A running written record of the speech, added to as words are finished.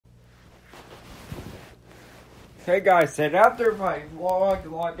Hey guys, and after my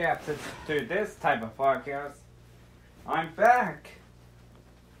long absence to this type of podcast, I'm back.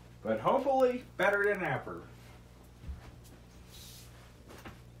 But hopefully better than ever.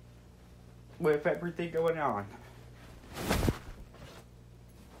 With everything going on.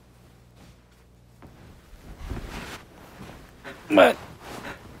 But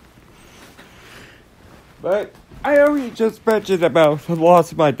I already just mentioned about the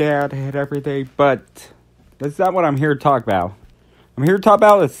loss of my dad and everything, but that's not what I'm here to talk about. I'm here to talk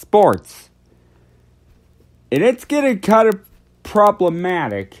about is sports. And it's getting kind of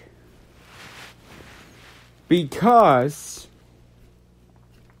problematic because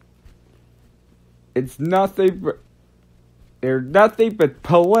it's nothing but, they're nothing but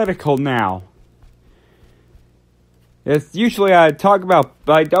political now. It's usually I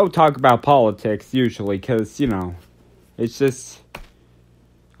don't talk about politics usually because, it's just,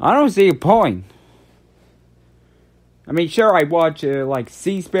 I don't see a point. I mean, sure, I watch like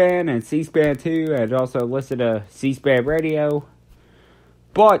C-SPAN and C-SPAN 2 and also listen to C-SPAN radio.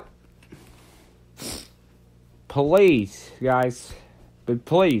 But, please, guys,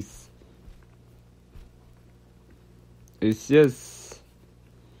 it's just,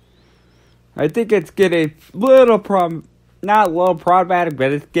 I think it's getting not a little problematic,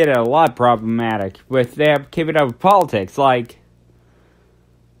 but it's getting a lot problematic with them keeping up with politics. Like,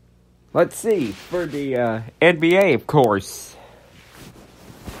 let's see, for the NBA, of course.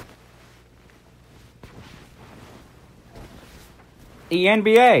 The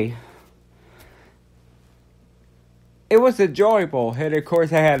NBA. It was enjoyable, and of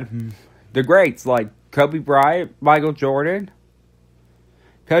course I had the greats like Kobe Bryant, Michael Jordan,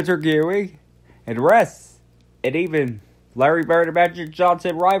 Patrick Ewing, and the rest, and even Larry Bird and Magic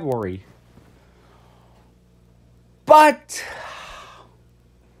Johnson rivalry. But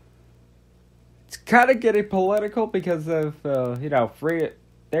it's kind of getting political because of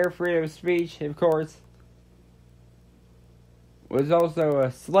their freedom of speech, of course, was also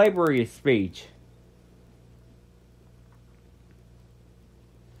a slavery speech.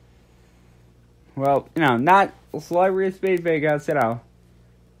 Well, not slavery speech because,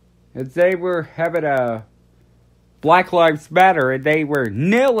 if they were having a Black Lives Matter and they were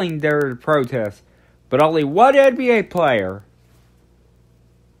kneeling there to protest, but only one NBA player,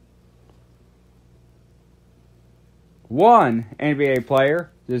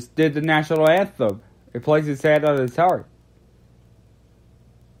 just did the national anthem. It placed his hand on his heart.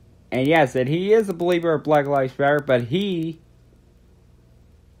 And yes, and he is a believer of Black Lives Matter, but he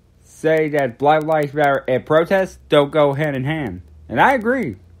say that Black Lives Matter and protests don't go hand in hand. And I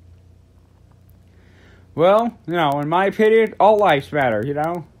agree. Well, in my opinion, all lives matter,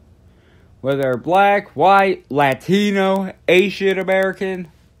 Whether black, white, Latino, Asian American,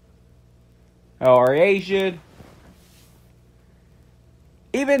 or Asian,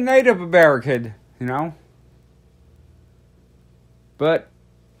 even Native American, But,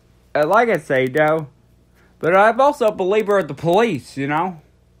 like I say, but I'm also a believer of the police,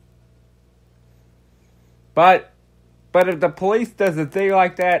 But if the police does a thing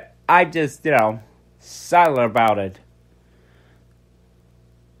like that, I just, silent about it.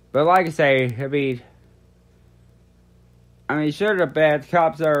 But like I say, I mean, sure, the bad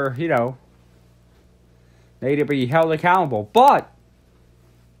cops are, they need to be held accountable. But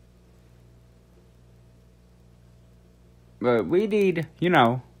we need,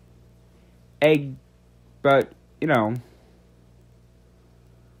 But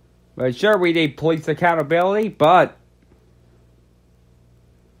sure, we need police accountability, but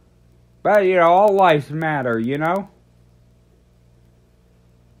all lives matter,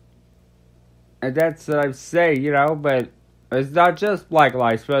 And that's what I say, but it's not just black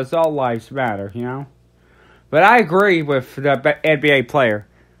lives, but it's all lives matter, But I agree with the NBA player.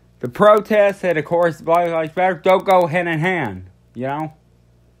 The protests and, of course, Black Lives Matter don't go hand in hand,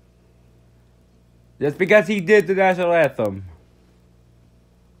 Just because he did the national anthem.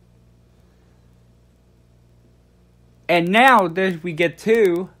 And now we get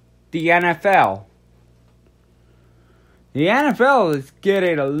to the NFL. The NFL is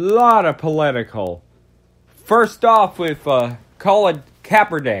getting a lot of political. First off with Colin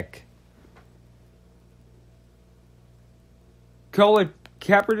Kaepernick. Colin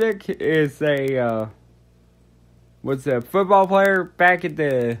Kaepernick is a football player back at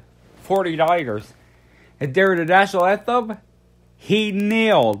the 49ers. And during the national anthem, he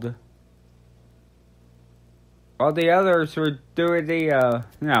kneeled. All the others were doing the,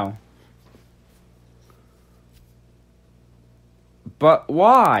 But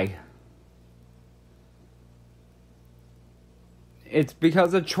why? It's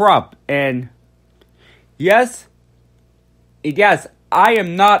because of Trump. And yes, yes, I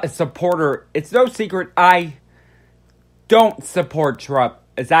am not a supporter. It's no secret I don't support Trump,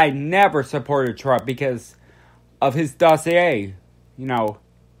 as I never supported Trump because of his dossier. You know,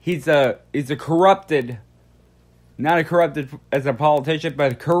 he's a corrupted, not a corrupted as a politician,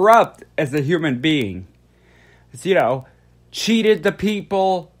 but corrupt as a human being. It's, you know, cheated the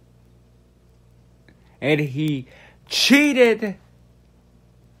people, and he cheated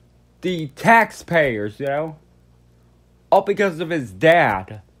the taxpayers, you know, all because of his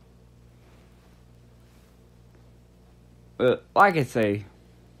dad. But like I say,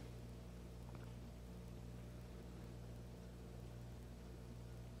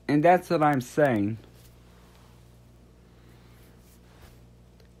 and that's what I'm saying.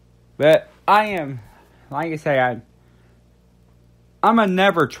 But I am, like I say, I'm a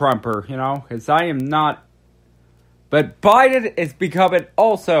never Trumper, you know, because I am not. But Biden is becoming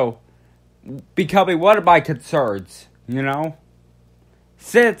one of my concerns, you know.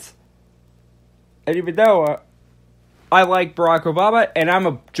 Since, and even though I like Barack Obama and I'm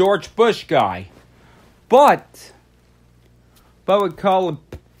a George Bush guy, but we call him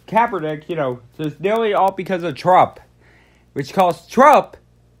Kaepernick, you know, just nearly all because of Trump, which caused Trump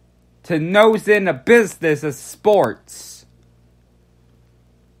to nose in the business of sports.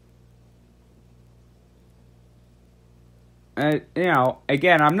 And, you know,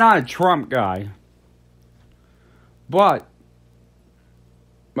 again, I'm not a Trump guy, but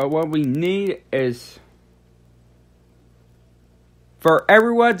what we need is for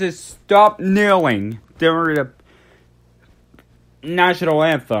everyone to stop kneeling during the national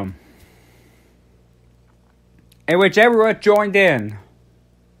anthem, in which everyone joined in.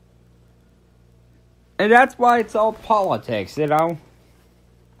 And that's why it's all politics, you know.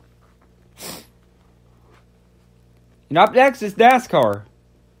 And up next is NASCAR.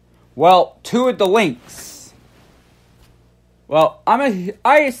 Well, two of the links. Well,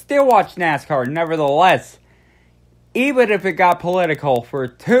 I still watch NASCAR, nevertheless, even if it got political, for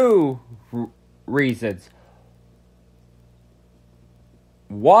two reasons.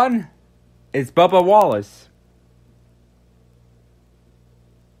 One is Bubba Wallace.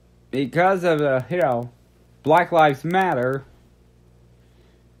 Because of the, you know, Black Lives Matter,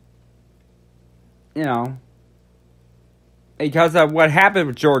 you know, because of what happened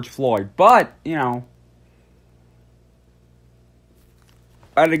with George Floyd. But, you know,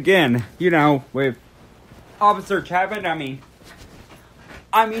 but again, you know, with Officer Chapman, I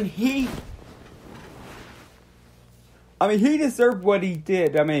mean, he deserved what he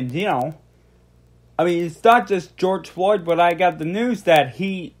did. I mean, you know, it's not just George Floyd, but I got the news that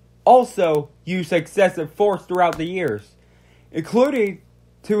he also used excessive force throughout the years, including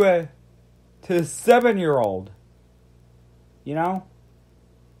to a 7-year-old. You know?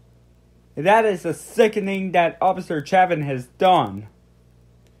 That is a sickening that Officer Chapman has done.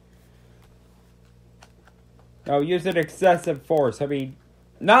 You know, using excessive force. I mean,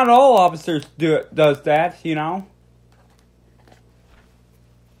 not all officers does that, you know?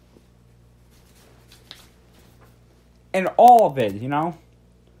 And all of it, you know?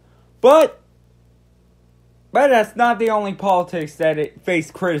 But that's not the only politics that it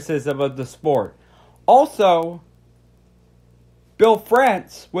faced criticism of the sport. Also, Bill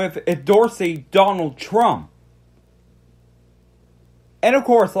France with endorsing Donald Trump. And of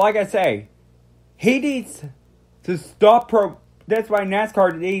course, like I say, he needs to stop that's why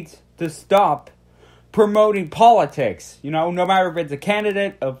NASCAR needs to stop promoting politics. You know, no matter if it's a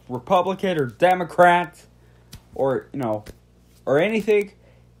candidate of Republican or Democrat or, you know, or anything,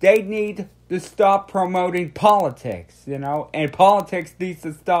 they need to stop promoting politics, you know, and politics needs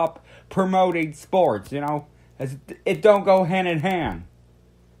to stop promoting sports, you know. It don't go hand in hand.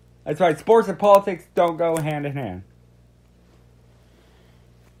 That's right, sports and politics don't go hand in hand.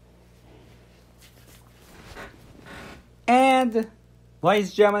 And, ladies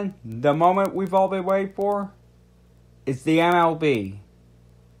and gentlemen, the moment we've all been waiting for is the MLB.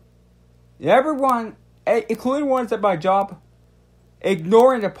 Everyone, including ones at my job,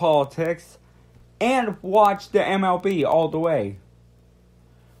 ignoring the politics and watch the MLB all the way.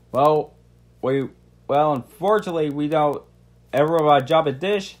 Well, unfortunately, we don't. Everyone at my job at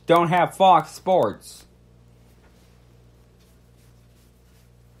Dish don't have Fox Sports.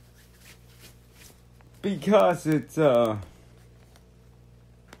 Because it's,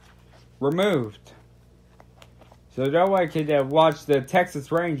 removed. So no one can watch the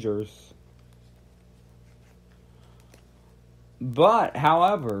Texas Rangers. But,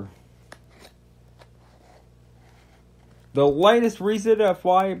 however, the latest reason of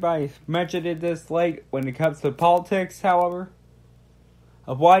why I mentioned it this late when it comes to politics, however,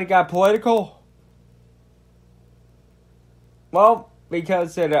 of why it got political, Well,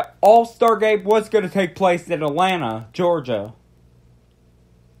 because the All-Star game was going to take place in Atlanta, Georgia.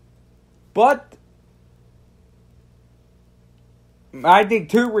 But I think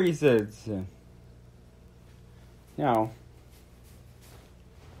two reasons.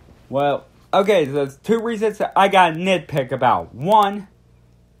 Well, okay, there's two reasons that I got to nitpick about. One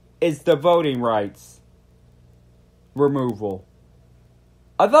is the voting rights removal.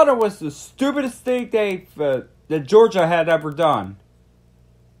 I thought it was the stupidest thing that Georgia had ever done.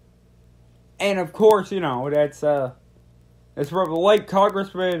 And of course, that's from the late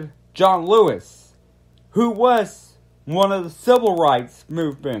Congressman John Lewis, who was one of the civil rights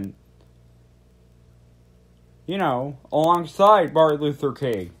movement, alongside Martin Luther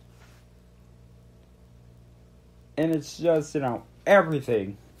King. And it's just,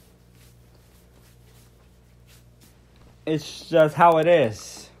 everything. It's just how it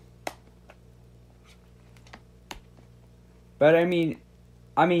is. But I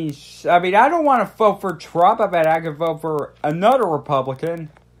don't want to vote for Trump. I bet I could vote for another Republican.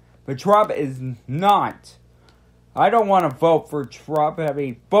 But Trump is not. I don't want to vote for Trump.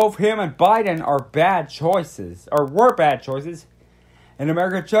 Both him and Biden are bad choices. Or were bad choices. And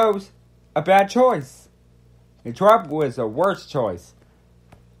America chose a bad choice. And Trump was the worst choice.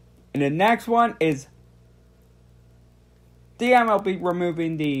 And the next one is the MLB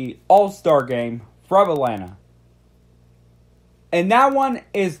removing the All-Star game from Atlanta. And that one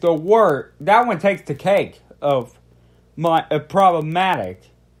is the worst. That one takes the cake of problematic.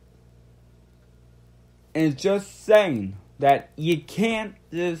 And it's just saying that you can't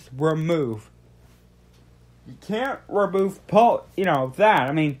just remove. You can't remove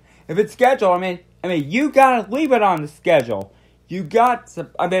that. If it's scheduled, you gotta leave it on the schedule. You got to,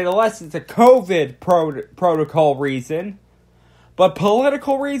 unless it's a COVID protocol reason. But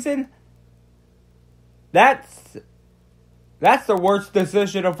political reason, that's the worst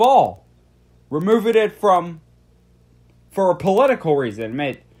decision of all. Removing it for a political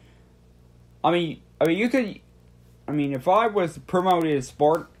reason. You could, if I was promoting a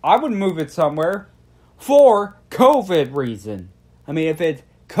sport, I would move it somewhere for COVID reason. If it's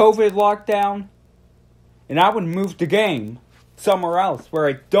COVID lockdown, and I would move the game somewhere else where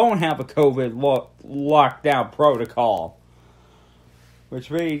I don't have a COVID lockdown protocol. Which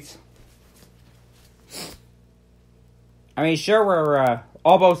means, sure, we're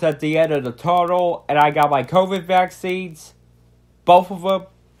almost at the end of the tunnel, and I got my COVID vaccines, both of them,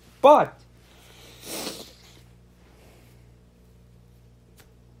 but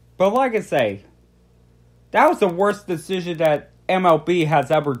like I say, that was the worst decision that MLB has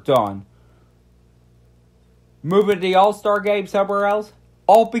ever done. Moving the All-Star game somewhere else,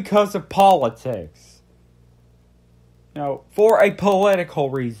 all because of politics. For a political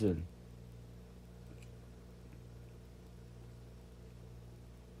reason.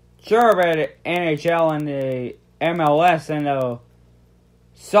 Sure, but NHL and the MLS and the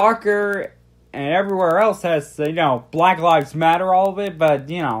soccer and everywhere else has, Black Lives Matter, all of it, but,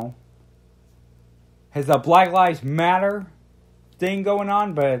 has a Black Lives Matter thing going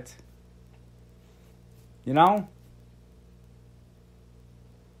on, but,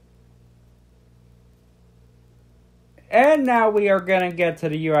 And now we are going to get to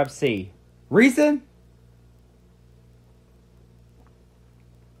the UFC. Reason?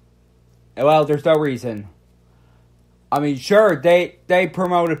 Well, there's no reason. Sure, they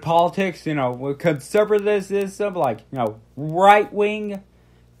promoted politics, with conservatism, like, right-wing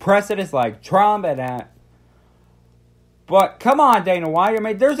presidents like Trump and that. But come on, Dana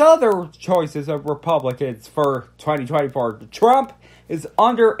White. There's other choices of Republicans for 2024. Trump is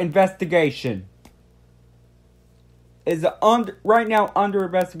under investigation. Is right now under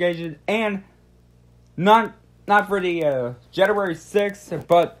investigation, and not for the January 6th,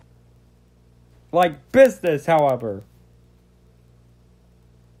 but like business, however.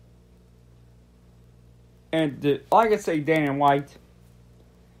 And like I say, Dana White,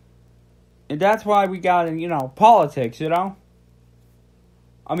 and that's why we got politics, there's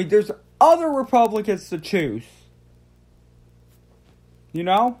other Republicans to choose,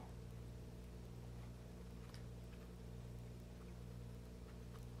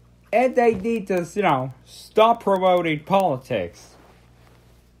 And they need to, stop promoting politics.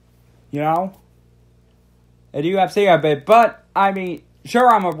 And the UFC a bit. But, sure,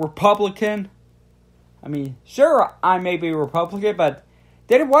 I'm a Republican. Sure, I may be a Republican, but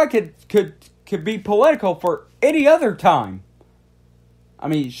Dana White could be political for any other time.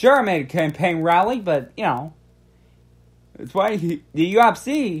 Sure, I made a campaign rally, but, that's why the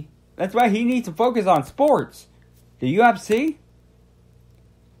UFC, that's why he needs to focus on sports. The UFC?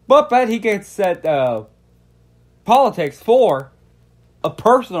 But he gets set politics for a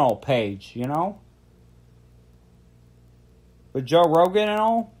personal page, you know? With Joe Rogan and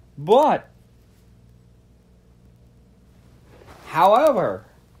all. But, however,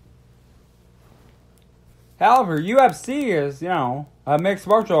 UFC is, you know, a mixed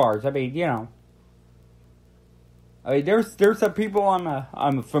martial arts. I mean, you know. I mean, there's some people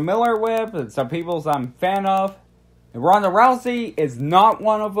I'm familiar with, and some people I'm a fan of. And Ronda Rousey is not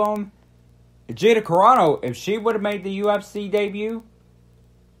one of them. Gina Carano, if she would have made the UFC debut,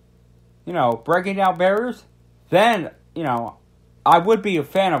 you know, breaking down barriers, then, you know, I would be a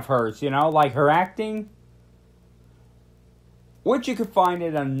fan of hers, you know, like her acting, which you could find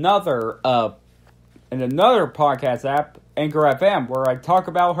in another podcast app, Anchor FM, where I talk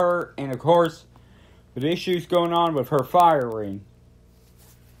about her, and of course, with issues going on with her firing.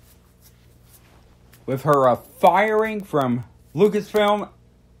 With her firing from Lucasfilm.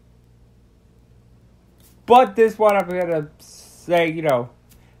 But this is what I'm going to say, you know.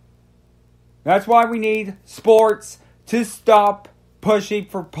 That's why we need sports to stop pushing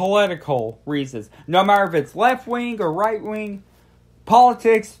for political reasons. No matter if it's left wing or right wing,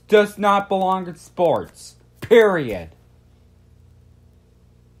 politics does not belong in sports. Period.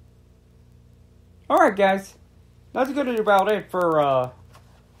 Alright, guys. That's going to be about it for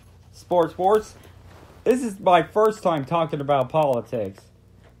sports. This is my first time talking about politics.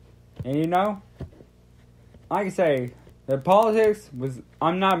 And you know, like I say, the politics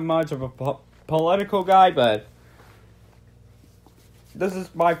I'm not much of a political guy, but this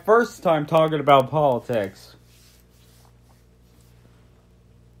is my first time talking about politics.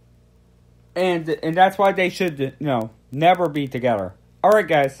 And that's why they should, you know, never be together. Alright,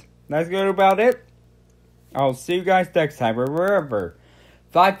 guys. That's good about it. I'll see you guys next time. Remember,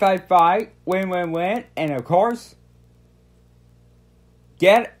 555, win. And of course,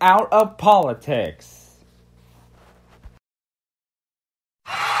 get out of politics.